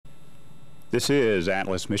This is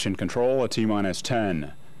Atlas Mission Control at T-minus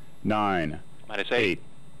 10, 9, minus 8,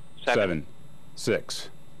 7, 6,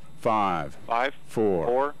 5,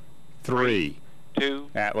 4, 3, 2,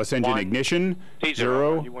 Atlas engine 1. ignition, T0.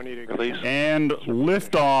 0, Release. and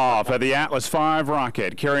liftoff of the Atlas V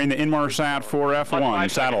rocket carrying the Inmarsat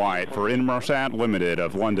 4F1 satellite for Inmarsat Limited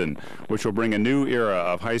of London, which will bring a new era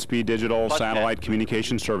of high-speed digital satellite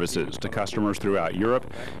communication services to customers throughout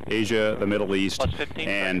Europe, Asia, the Middle East,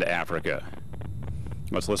 and Africa.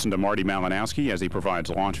 Let's listen to Marty Malinowski as he provides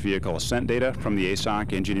launch vehicle ascent data from the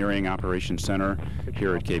ASOC Engineering Operations Center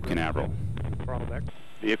here at Cape Canaveral.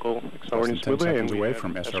 Vehicle accelerating smoothly and away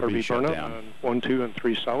from SRB shutdown. 1, 2, and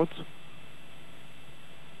 3 solids.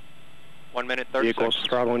 1 minute 30 Vehicle seconds.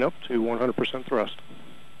 throttling up to 100% thrust.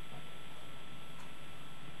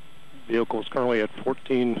 Vehicle is currently at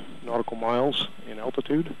 14 nautical miles in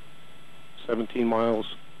altitude, 17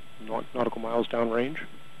 nautical miles downrange,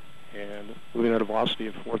 and moving at a velocity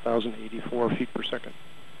of 4,084 feet per second.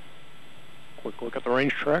 Quick look at the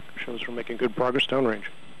range track shows we're making good progress downrange.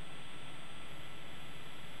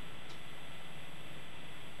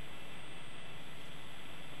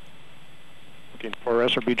 Looking for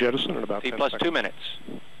SRB jettison in about 10 T+2 seconds. minutes.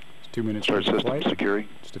 It's 2 minutes Start for system flight. securing.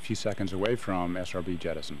 Just a few seconds away from SRB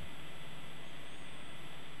jettison.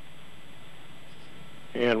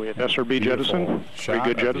 And we have SRB jettison. Very Shot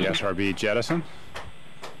good of the jettison. SRB jettison.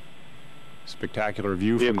 Spectacular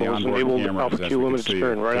view from Vehicle the is onboard enabled cameras Alpha as Q we can limited see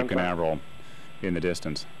steering right Cape on time. Canaveral in the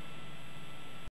distance.